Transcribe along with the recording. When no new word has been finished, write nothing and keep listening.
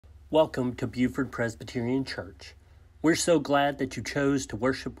Welcome to Buford Presbyterian Church. We're so glad that you chose to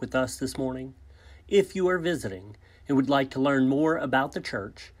worship with us this morning. If you are visiting and would like to learn more about the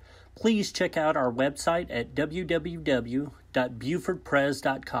church, please check out our website at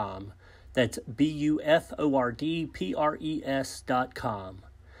www.bufordpres.com. That's BUFORDPRES.com.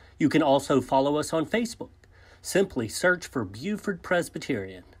 You can also follow us on Facebook. Simply search for Buford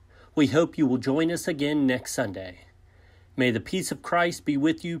Presbyterian. We hope you will join us again next Sunday. May the peace of Christ be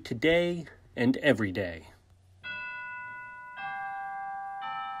with you today and every day.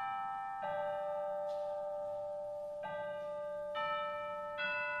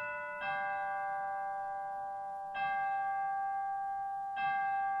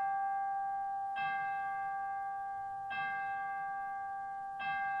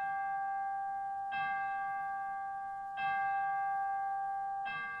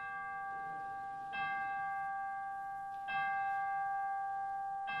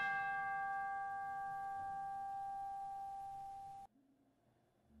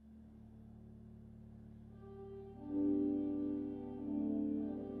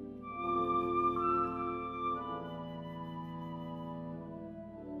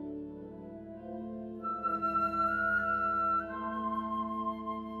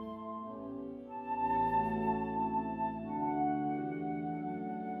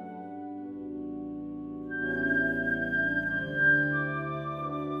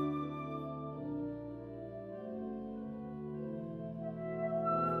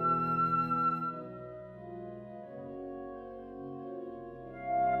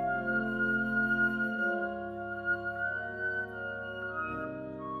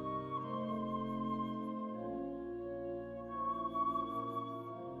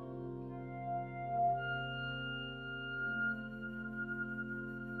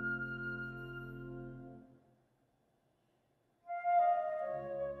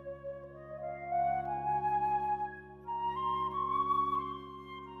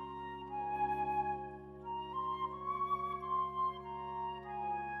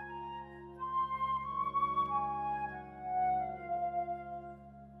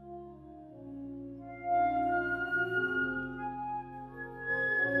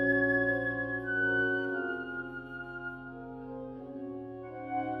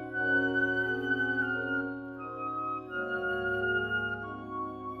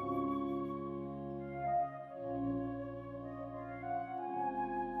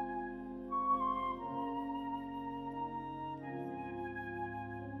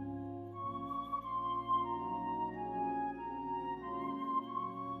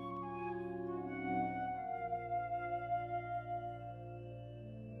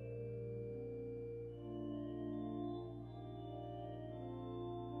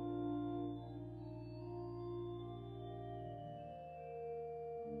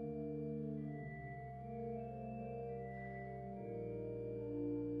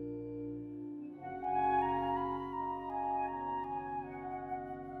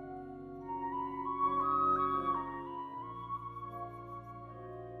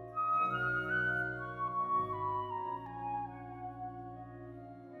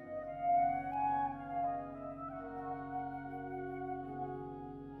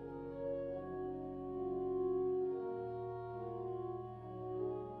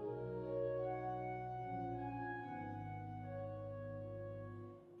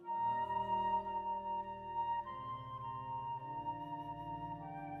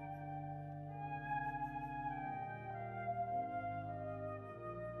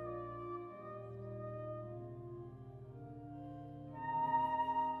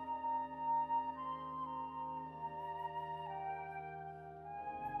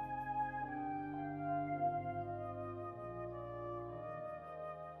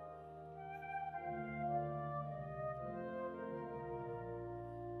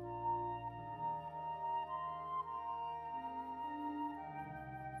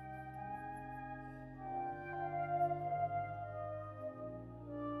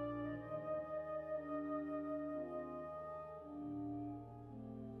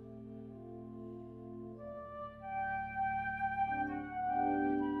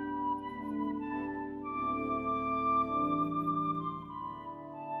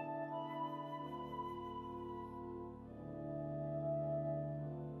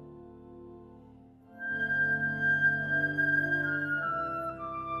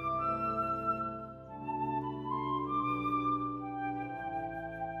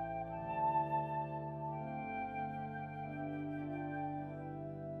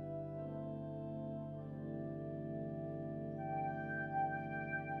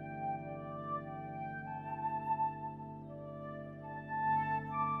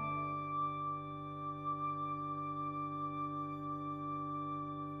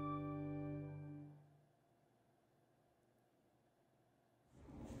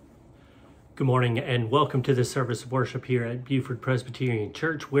 Good morning and welcome to this service of worship here at Buford Presbyterian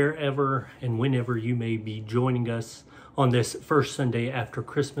Church, wherever and whenever you may be joining us on this first Sunday after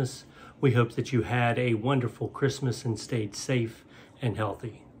Christmas. We hope that you had a wonderful Christmas and stayed safe and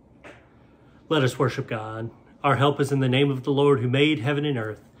healthy. Let us worship God. Our help is in the name of the Lord who made heaven and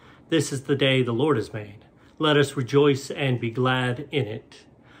earth. This is the day the Lord has made. Let us rejoice and be glad in it.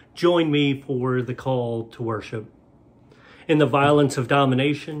 Join me for the call to worship. In the violence of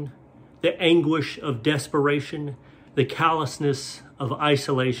domination, the anguish of desperation, the callousness of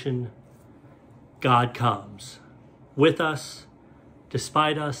isolation, God comes with us,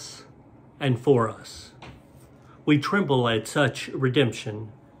 despite us, and for us. We tremble at such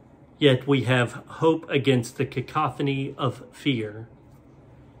redemption, yet we have hope against the cacophony of fear.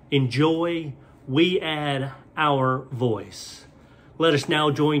 In joy, we add our voice. Let us now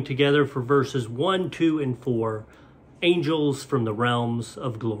join together for verses 1, 2, and 4, Angels from the Realms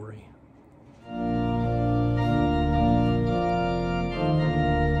of Glory.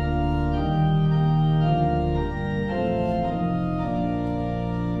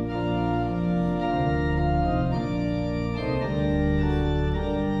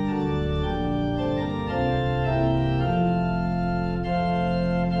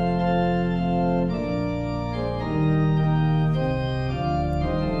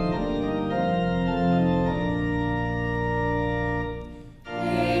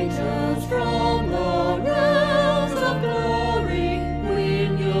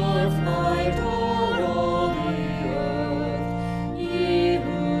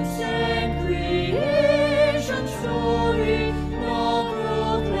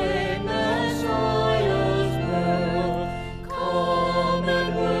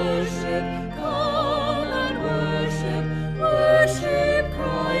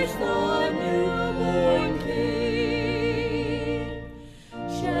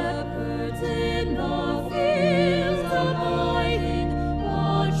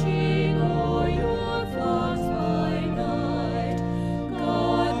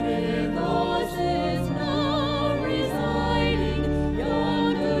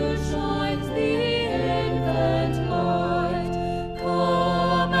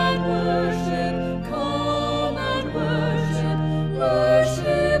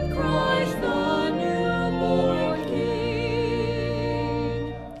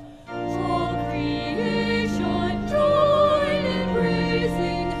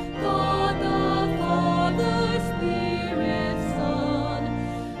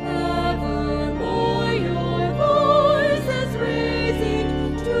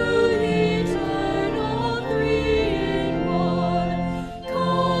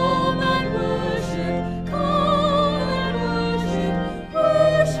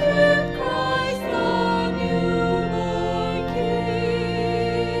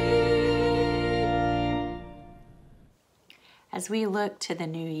 As we look to the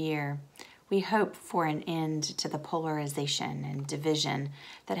new year, we hope for an end to the polarization and division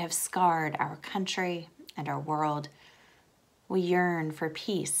that have scarred our country and our world. We yearn for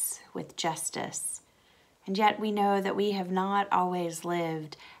peace with justice, and yet we know that we have not always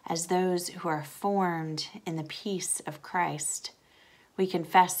lived as those who are formed in the peace of Christ. We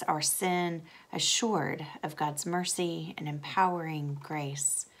confess our sin, assured of God's mercy and empowering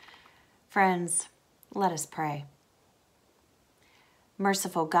grace. Friends, let us pray.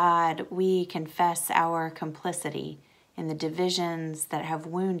 Merciful God, we confess our complicity in the divisions that have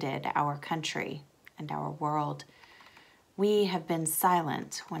wounded our country and our world. We have been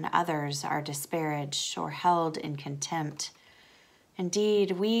silent when others are disparaged or held in contempt.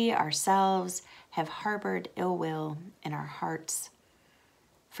 Indeed, we ourselves have harbored ill will in our hearts.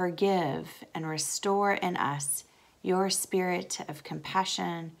 Forgive and restore in us your spirit of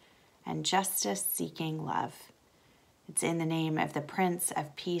compassion and justice-seeking love. It's in the name of the Prince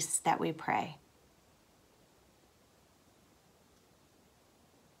of Peace that we pray.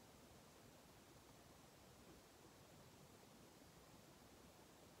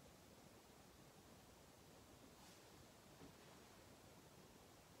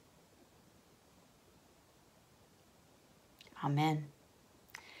 Amen.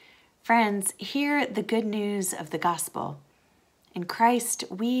 Friends, hear the good news of the gospel. In Christ,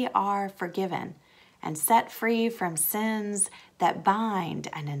 we are forgiven and set free from sins that bind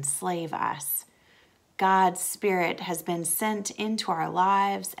and enslave us. God's Spirit has been sent into our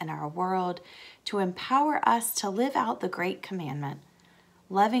lives and our world to empower us to live out the great commandment,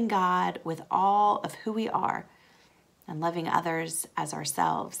 loving God with all of who we are and loving others as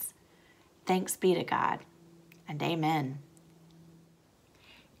ourselves. Thanks be to God, and amen.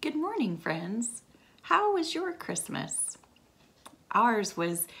 Good morning, friends. How was your Christmas? Ours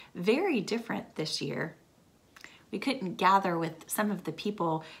was very different this year. We couldn't gather with some of the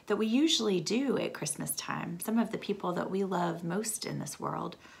people that we usually do at Christmas time, some of the people that we love most in this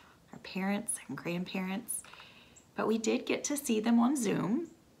world, our parents and grandparents. But we did get to see them on Zoom.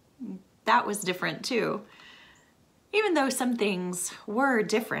 That was different too. Even though some things were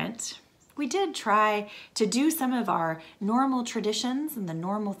different, we did try to do some of our normal traditions and the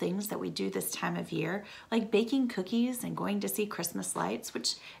normal things that we do this time of year, like baking cookies and going to see Christmas lights,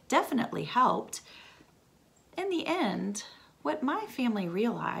 which definitely helped. In the end, what my family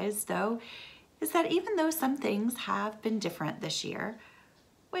realized, though, is that even though some things have been different this year,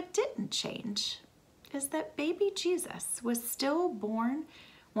 what didn't change is that baby Jesus was still born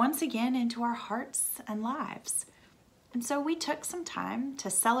once again into our hearts and lives. And so we took some time to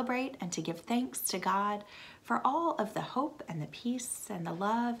celebrate and to give thanks to God for all of the hope and the peace and the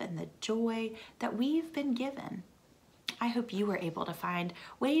love and the joy that we've been given. I hope you were able to find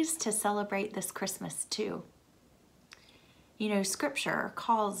ways to celebrate this Christmas too. You know, Scripture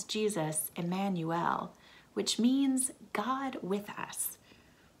calls Jesus Emmanuel, which means God with us.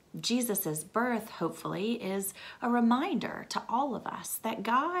 Jesus' birth, hopefully, is a reminder to all of us that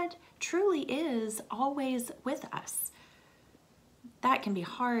God truly is always with us. That can be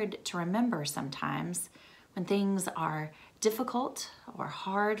hard to remember sometimes. When things are difficult or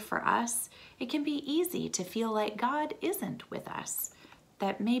hard for us, it can be easy to feel like God isn't with us,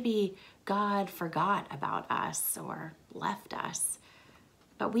 that maybe God forgot about us or left us.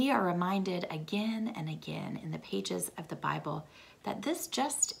 But we are reminded again and again in the pages of the Bible that this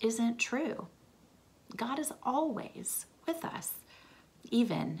just isn't true. God is always with us,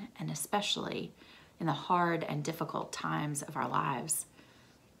 even and especially in the hard and difficult times of our lives.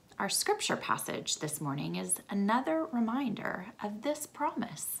 Our scripture passage this morning is another reminder of this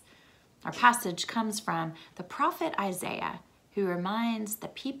promise. Our passage comes from the prophet Isaiah, who reminds the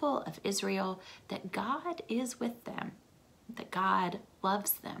people of Israel that God is with them, that God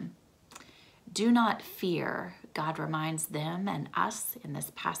loves them. Do not fear, God reminds them and us in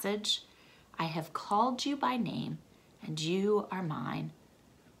this passage. I have called you by name, and you are mine.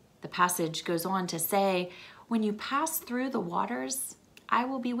 The passage goes on to say, when you pass through the waters, I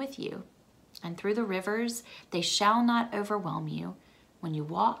will be with you, and through the rivers, they shall not overwhelm you. When you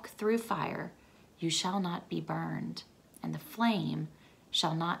walk through fire, you shall not be burned, and the flame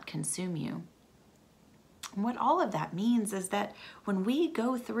shall not consume you. And what all of that means is that when we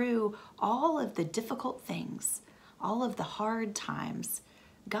go through all of the difficult things, all of the hard times,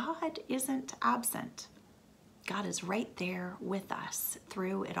 God isn't absent. God is right there with us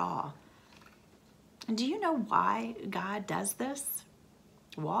through it all. And do you know why God does this?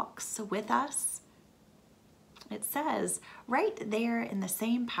 Walks with us? It says right there in the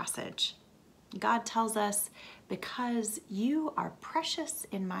same passage, God tells us, because you are precious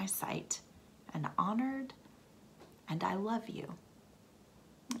in my sight and honored, and I love you.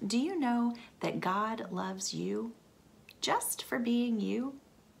 Do you know that God loves you just for being you?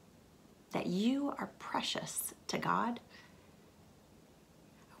 That you are precious to God?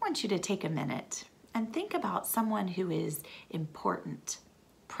 I want you to take a minute and think about someone who is important,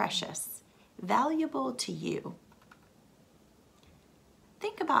 precious, valuable to you.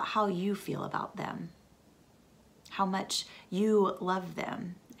 Think about how you feel about them, how much you love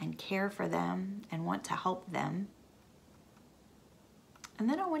them and care for them and want to help them. And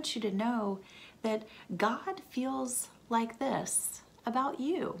then I want you to know that God feels like this about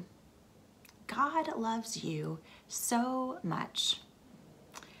you. God loves you so much.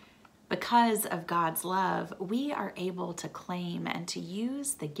 Because of God's love, we are able to claim and to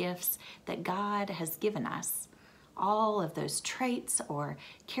use the gifts that God has given us. All of those traits or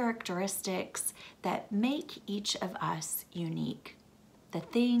characteristics that make each of us unique. The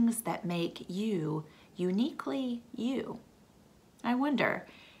things that make you uniquely you. I wonder,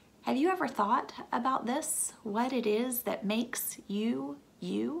 have you ever thought about this? What it is that makes you,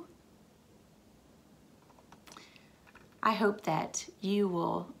 you? I hope that you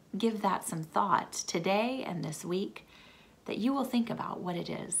will give that some thought today and this week, that you will think about what it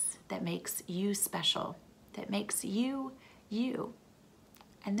is that makes you special, that makes you, you.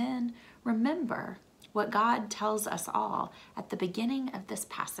 And then remember what God tells us all at the beginning of this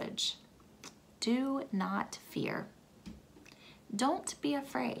passage. Do not fear. Don't be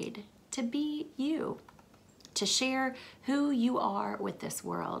afraid to be you, to share who you are with this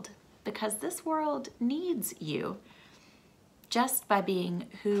world, because this world needs you. Just by being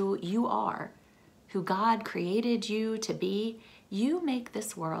who you are, who God created you to be, you make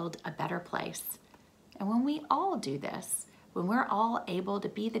this world a better place. And when we all do this, when we're all able to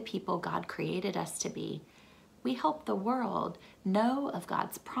be the people God created us to be, we help the world know of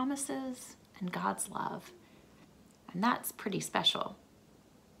God's promises and God's love. And that's pretty special.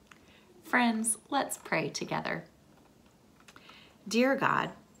 Friends, let's pray together. Dear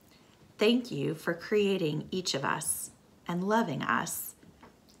God, thank you for creating each of us and loving us.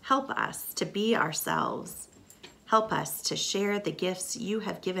 Help us to be ourselves. Help us to share the gifts you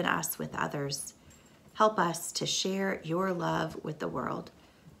have given us with others. Help us to share your love with the world.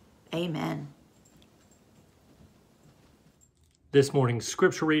 Amen. This morning's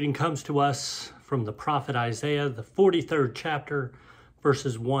scripture reading comes to us from the prophet Isaiah, the 43rd chapter,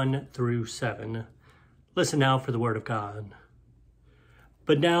 verses 1 through 7. Listen now for the word of God.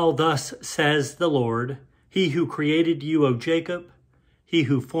 But now thus says the Lord, He who created you, O Jacob, He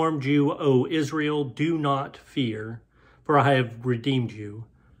who formed you, O Israel, do not fear, for I have redeemed you.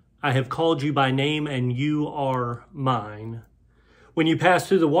 I have called you by name, and you are mine. When you pass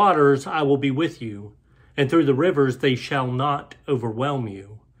through the waters, I will be with you, and through the rivers they shall not overwhelm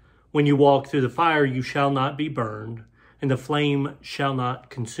you. When you walk through the fire, you shall not be burned, and the flame shall not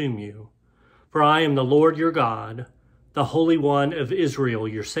consume you. For I am the Lord your God, the Holy One of Israel,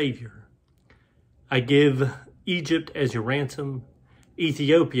 your Savior. I give Egypt as your ransom,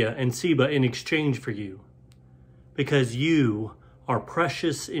 Ethiopia and Seba in exchange for you, because you are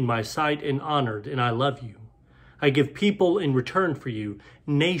precious in my sight and honored, and I love you. I give people in return for you,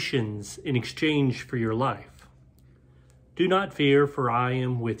 nations in exchange for your life. Do not fear, for I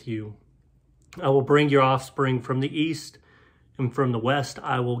am with you. I will bring your offspring from the east, and from the west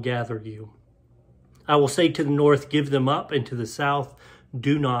I will gather you. I will say to the north, give them up, and to the south,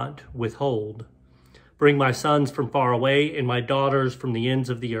 do not withhold. Bring my sons from far away, and my daughters from the ends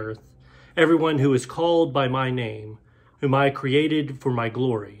of the earth, everyone who is called by my name, whom I created for my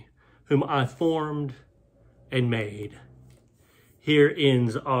glory, whom I formed and made. Here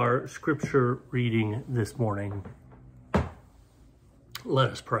ends our scripture reading this morning.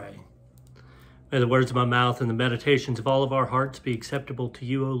 Let us pray. May the words of my mouth and the meditations of all of our hearts be acceptable to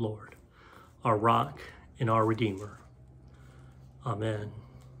you, O Lord, our rock and our Redeemer. Amen.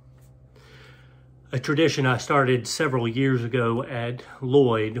 A tradition I started several years ago at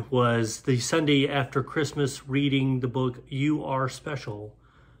Lloyd was the Sunday after Christmas reading the book You Are Special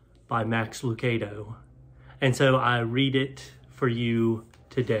by Max Lucado. And so I read it for you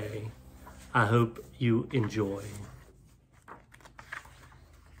today. I hope you enjoy.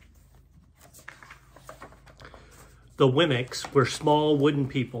 The Wemmicks were small wooden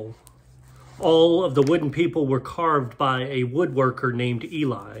people. All of the wooden people were carved by a woodworker named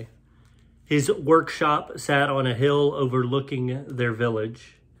Eli. His workshop sat on a hill overlooking their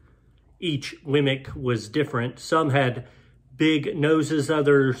village. Each Wemmick was different. Some had big noses,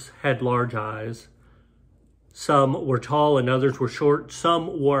 others had large eyes. Some were tall and others were short.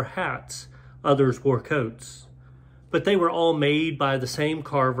 Some wore hats, others wore coats. But they were all made by the same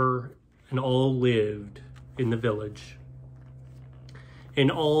carver and all lived in the village. And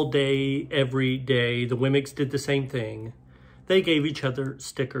all day, every day, the Wemmicks did the same thing. They gave each other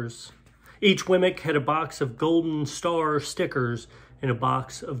stickers. Each Wemmick had a box of golden star stickers and a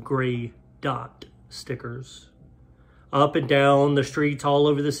box of gray dot stickers. Up and down the streets all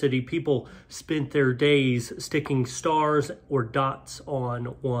over the city, people spent their days sticking stars or dots on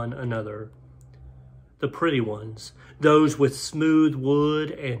one another. The pretty ones, those with smooth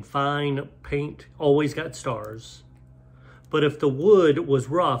wood and fine paint, always got stars. But if the wood was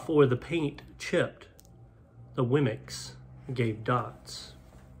rough or the paint chipped, the Wemmicks gave dots.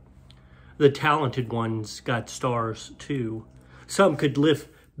 The talented ones got stars too. Some could lift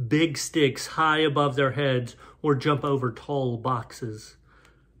big sticks high above their heads or jump over tall boxes.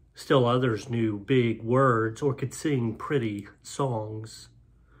 Still others knew big words or could sing pretty songs.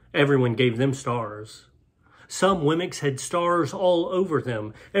 Everyone gave them stars. Some Wemmicks had stars all over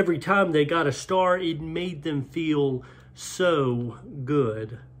them. Every time they got a star, it made them feel so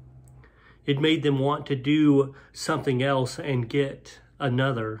good. It made them want to do something else and get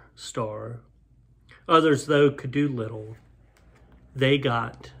another star. Others, though, could do little. They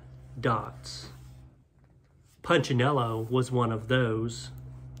got dots. Punchinello was one of those.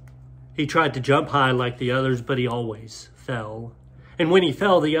 He tried to jump high like the others, but he always fell. And when he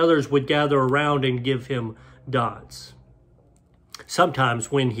fell, the others would gather around and give him dots.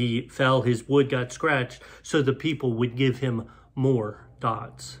 Sometimes when he fell, his wood got scratched, so the people would give him more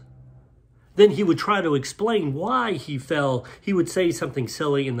dots. Then he would try to explain why he fell. He would say something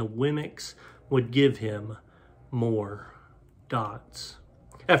silly, and the Wemmicks would give him more dots.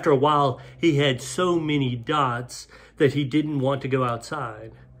 After a while, he had so many dots that he didn't want to go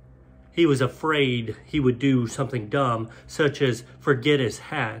outside. He was afraid he would do something dumb, such as forget his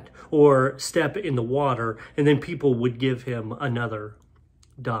hat or step in the water, and then people would give him another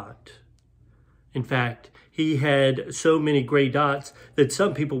dot. In fact, he had so many gray dots that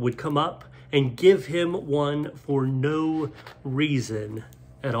some people would come up and give him one for no reason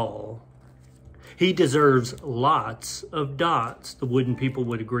at all. He deserves lots of dots, the wooden people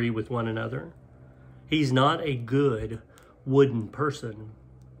would agree with one another. He's not a good wooden person.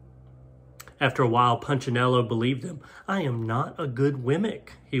 After a while, Punchinello believed him. I am not a good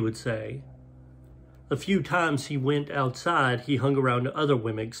Wemmick, he would say. A few times he went outside, he hung around other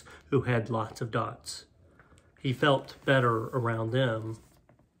Wemmicks who had lots of dots. He felt better around them.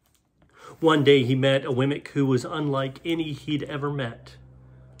 One day he met a Wemmick who was unlike any he'd ever met.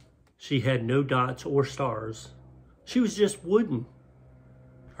 She had no dots or stars. She was just wooden.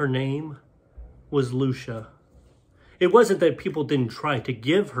 Her name was Lucia. It wasn't that people didn't try to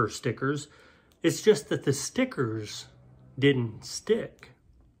give her stickers. It's just that the stickers didn't stick.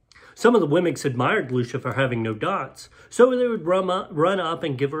 Some of the Wemmicks admired Lucia for having no dots, so they would run up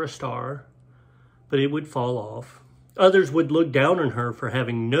and give her a star, but it would fall off. Others would look down on her for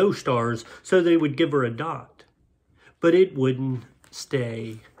having no stars, so they would give her a dot, but it wouldn't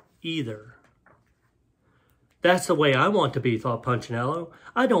stay either. That's the way I want to be, thought Punchinello.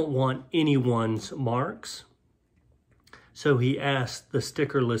 I don't want anyone's marks. So he asked the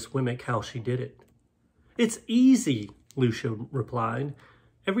stickerless Wemmick how she did it. It's easy, Lucia replied.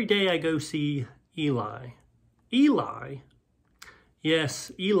 Every day I go see Eli. Eli?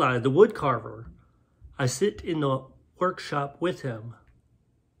 Yes, Eli, the wood carver. I sit in the workshop with him.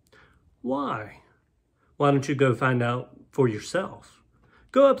 Why? Why don't you go find out for yourself?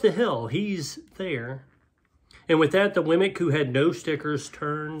 Go up the hill. He's there. And with that, the Wemmick who had no stickers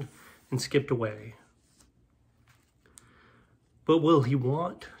turned and skipped away. But will he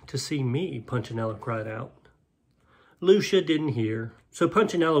want to see me? Punchinello cried out. Lucia didn't hear, so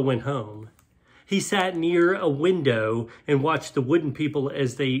Punchinello went home. He sat near a window and watched the wooden people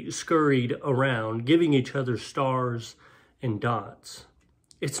as they scurried around, giving each other stars and dots.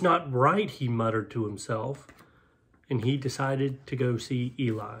 It's not right, he muttered to himself, and he decided to go see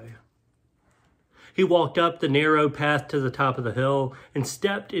Eli. He walked up the narrow path to the top of the hill and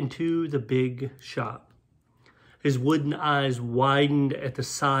stepped into the big shop. His wooden eyes widened at the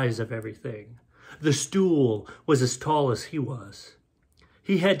size of everything. The stool was as tall as he was.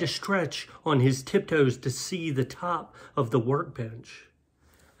 He had to stretch on his tiptoes to see the top of the workbench.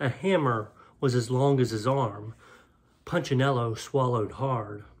 A hammer was as long as his arm. Punchinello swallowed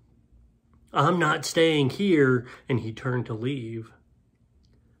hard. I'm not staying here, and he turned to leave.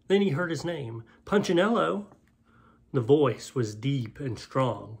 Then he heard his name, Punchinello. The voice was deep and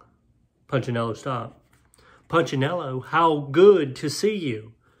strong. Punchinello stopped. Punchinello, how good to see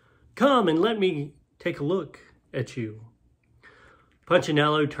you. Come and let me take a look at you.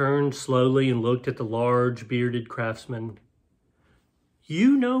 Punchinello turned slowly and looked at the large bearded craftsman.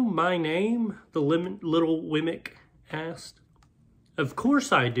 You know my name? The little Wemmick asked. Of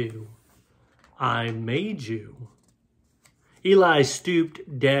course I do. I made you. Eli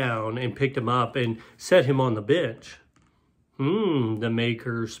stooped down and picked him up and set him on the bench. The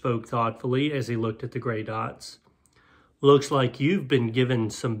maker spoke thoughtfully as he looked at the gray dots. Looks like you've been given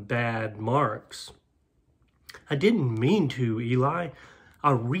some bad marks. I didn't mean to, Eli.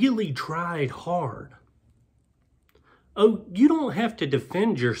 I really tried hard. Oh, you don't have to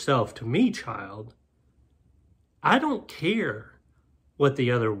defend yourself to me, child. I don't care what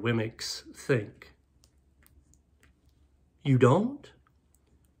the other Wemmicks think. You don't?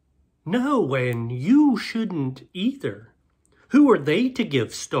 No, and you shouldn't either. Who are they to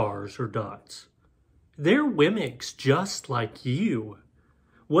give stars or dots? They're Wemmicks just like you.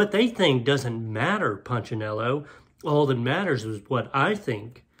 What they think doesn't matter, Punchinello. All that matters is what I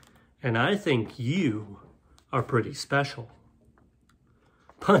think, and I think you are pretty special.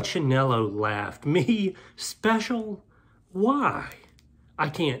 Punchinello laughed. Me? Special? Why? I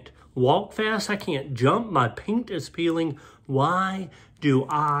can't walk fast. I can't jump. My paint is peeling. Why do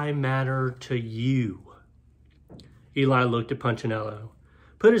I matter to you? Eli looked at Punchinello,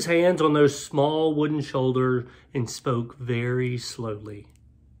 put his hands on those small wooden shoulders, and spoke very slowly.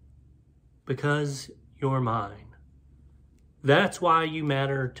 Because you're mine. That's why you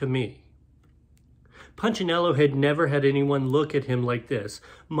matter to me. Punchinello had never had anyone look at him like this,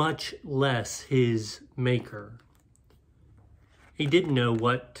 much less his maker. He didn't know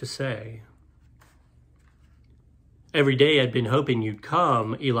what to say. Every day I'd been hoping you'd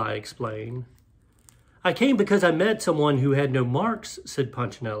come, Eli explained. I came because I met someone who had no marks, said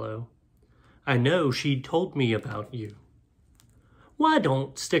Punchinello. I know she told me about you. Why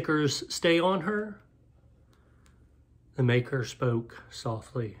don't stickers stay on her?" The maker spoke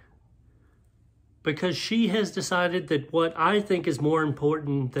softly. "Because she has decided that what I think is more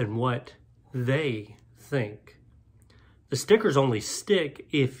important than what they think. The stickers only stick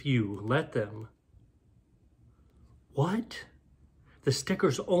if you let them." "What?" "The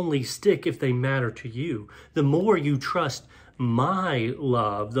stickers only stick if they matter to you. The more you trust my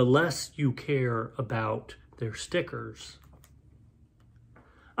love, the less you care about their stickers."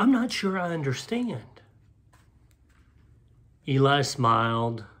 "I'm not sure I understand." Eli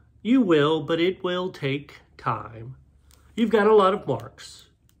smiled. "You will, but it will take time. You've got a lot of marks.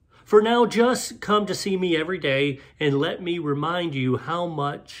 For now, just come to see me every day and let me remind you how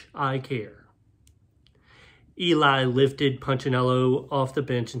much I care." Eli lifted Punchinello off the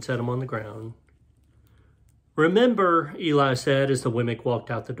bench and set him on the ground. "Remember," Eli said as the Wemmick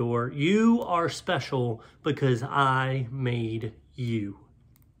walked out the door, "you are special because I made you.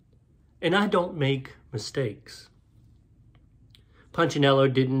 And I don't make mistakes." Punchinello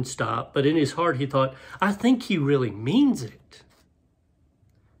didn't stop, but in his heart he thought, "I think he really means it."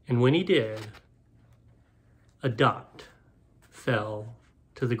 And when he did, a dot fell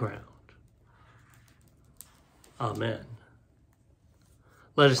to the ground. Amen.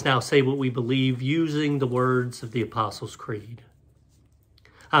 Let us now say what we believe using the words of the Apostles' Creed.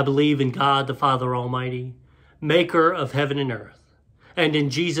 "I believe in God the Father Almighty, maker of heaven and earth, and in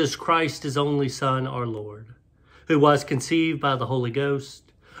Jesus Christ, his only Son, our Lord, who was conceived by the Holy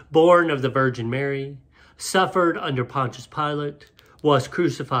Ghost, born of the Virgin Mary, suffered under Pontius Pilate, was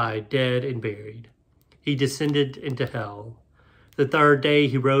crucified, dead, and buried. He descended into hell. The third day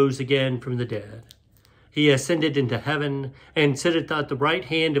he rose again from the dead. He ascended into heaven, and sitteth at the right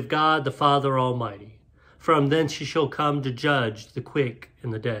hand of God the Father Almighty. From thence he shall come to judge the quick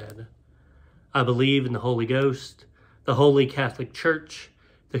and the dead. I believe in the Holy Ghost, the Holy Catholic Church,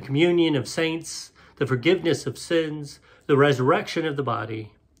 the communion of saints, the forgiveness of sins, the resurrection of the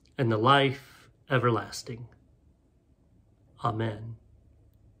body, and the life everlasting. Amen."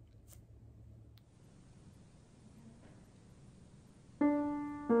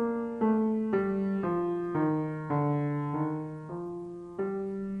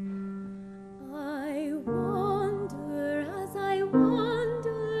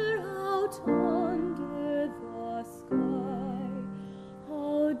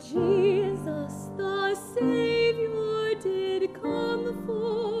 Jesus the Savior did come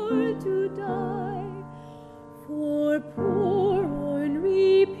for to die for poor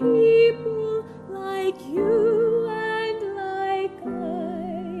ornery people like you and like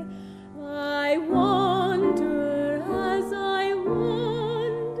I. I wonder as I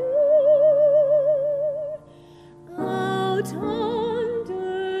wander out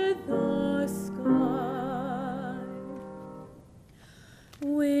under the sky.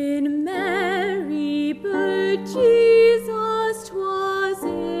 When Mary bore Jesus, 'twas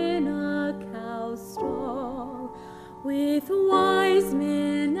in a cow stall, with wise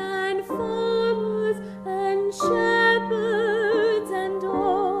men and farmers and shepherds and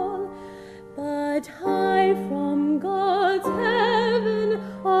all. But high from God's heaven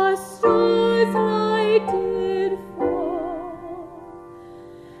a star's light did fall,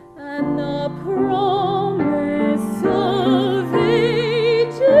 and the promise of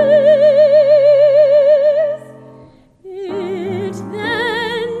ages, it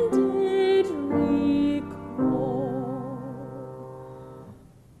then did recall.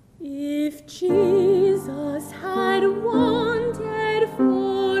 If Jesus had wanted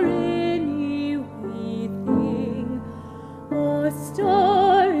for any wee thing, a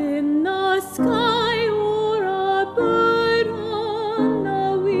star in the sky or a bird on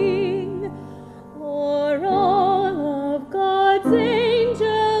the wing, or all of God's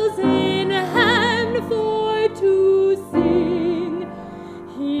angels in hand for to sing,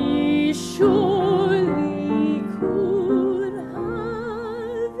 he surely could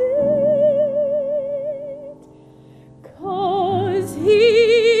have it, 'cause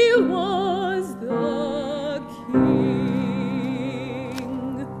he was the King.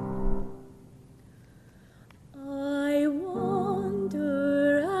 I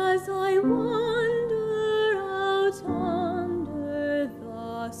wonder as I wander out under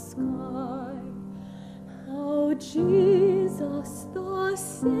the sky, how Jesus the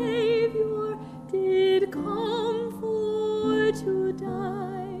Savior did come for to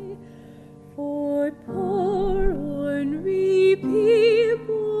die for poor ornery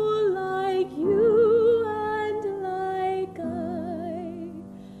people like you and like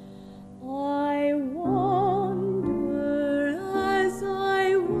I wonder as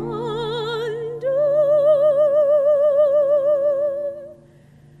I wander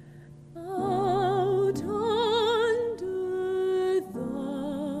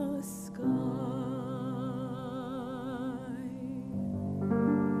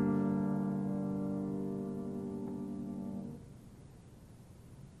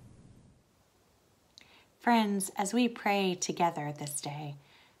Friends, as we pray together this day,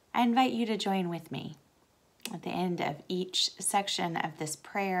 I invite you to join with me. At the end of each section of this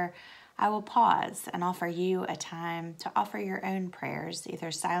prayer, I will pause and offer you a time to offer your own prayers,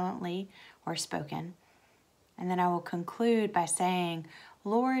 either silently or spoken. And then I will conclude by saying,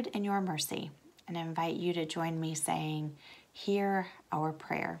 Lord, in your mercy, and invite you to join me saying, hear our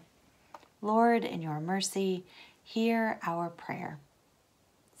prayer. Lord, in your mercy, hear our prayer.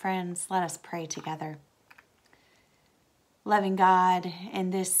 Friends, let us pray together. Loving God, in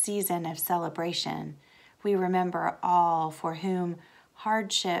this season of celebration, we remember all for whom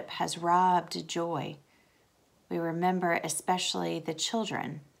hardship has robbed joy. We remember especially the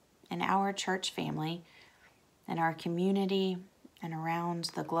children in our church family, in our community, and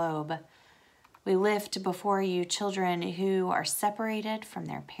around the globe. We lift before you children who are separated from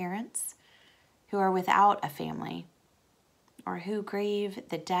their parents, who are without a family, or who grieve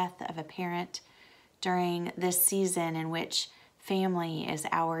the death of a parent during this season in which family is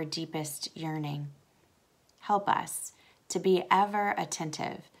our deepest yearning. Help us to be ever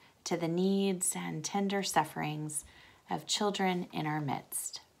attentive to the needs and tender sufferings of children in our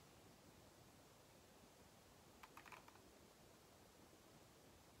midst.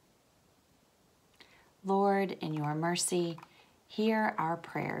 Lord, in your mercy, hear our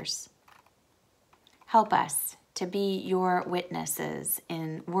prayers. Help us to be your witnesses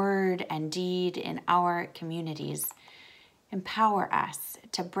in word and deed in our communities. Empower us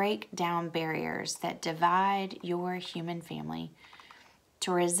to break down barriers that divide your human family,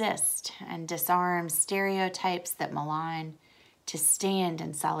 to resist and disarm stereotypes that malign, to stand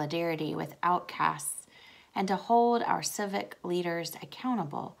in solidarity with outcasts, and to hold our civic leaders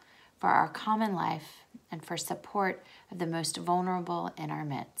accountable for our common life and for support of the most vulnerable in our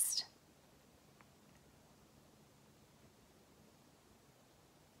midst.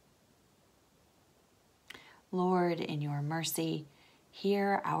 Lord, in your mercy,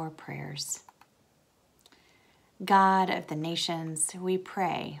 hear our prayers. God of the nations, we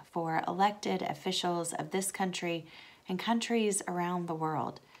pray for elected officials of this country and countries around the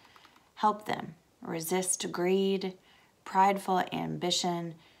world. Help them resist greed, prideful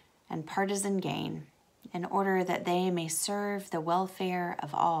ambition, and partisan gain in order that they may serve the welfare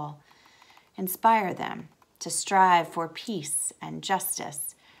of all. Inspire them to strive for peace and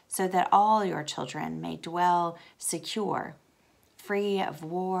justice, so that all your children may dwell secure, free of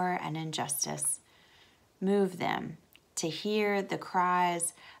war and injustice. Move them to hear the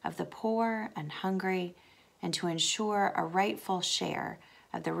cries of the poor and hungry, and to ensure a rightful share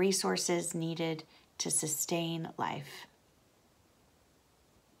of the resources needed to sustain life.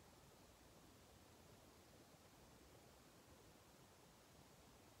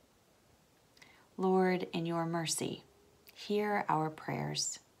 Lord, in your mercy, hear our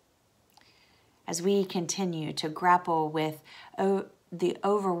prayers. As we continue to grapple with the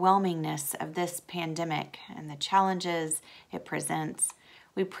overwhelmingness of this pandemic and the challenges it presents,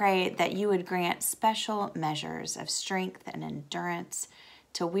 we pray that you would grant special measures of strength and endurance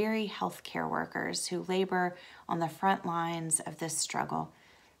to weary healthcare workers who labor on the front lines of this struggle,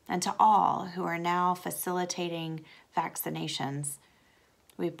 and to all who are now facilitating vaccinations.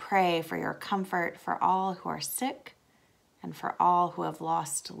 We pray for your comfort for all who are sick and for all who have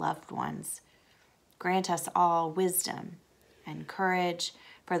lost loved ones. Grant us all wisdom and courage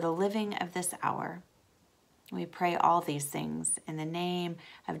for the living of this hour. We pray all these things in the name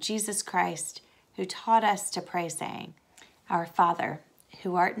of Jesus Christ, who taught us to pray, saying, Our Father,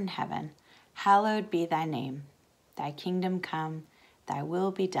 who art in heaven, hallowed be thy name. Thy kingdom come, thy will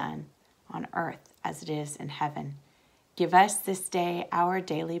be done, on earth as it is in heaven. Give us this day our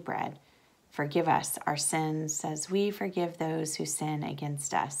daily bread. Forgive us our sins as we forgive those who sin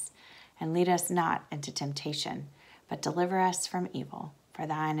against us. And lead us not into temptation, but deliver us from evil. For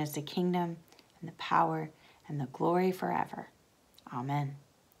thine is the kingdom and the power and the glory forever. Amen.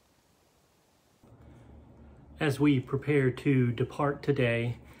 As we prepare to depart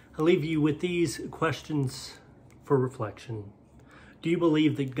today, I leave you with these questions for reflection. Do you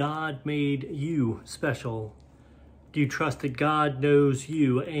believe that God made you special? Do you trust that God knows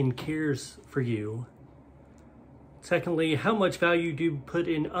you and cares for you? Secondly, how much value do you put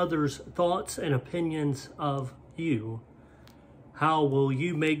in others' thoughts and opinions of you? How will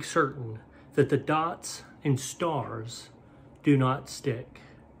you make certain that the dots and stars do not stick?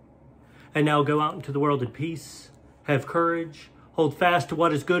 And now go out into the world in peace, have courage, hold fast to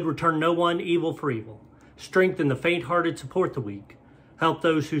what is good, return no one evil for evil. Strengthen the faint-hearted, support the weak. Help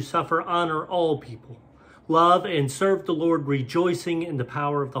those who suffer, honor all people. Love and serve the Lord, rejoicing in the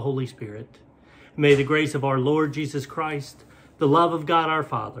power of the Holy Spirit. May the grace of our Lord Jesus Christ, the love of God our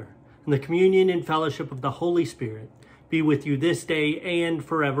Father, and the communion and fellowship of the Holy Spirit be with you this day and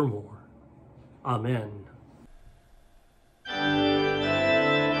forevermore. Amen.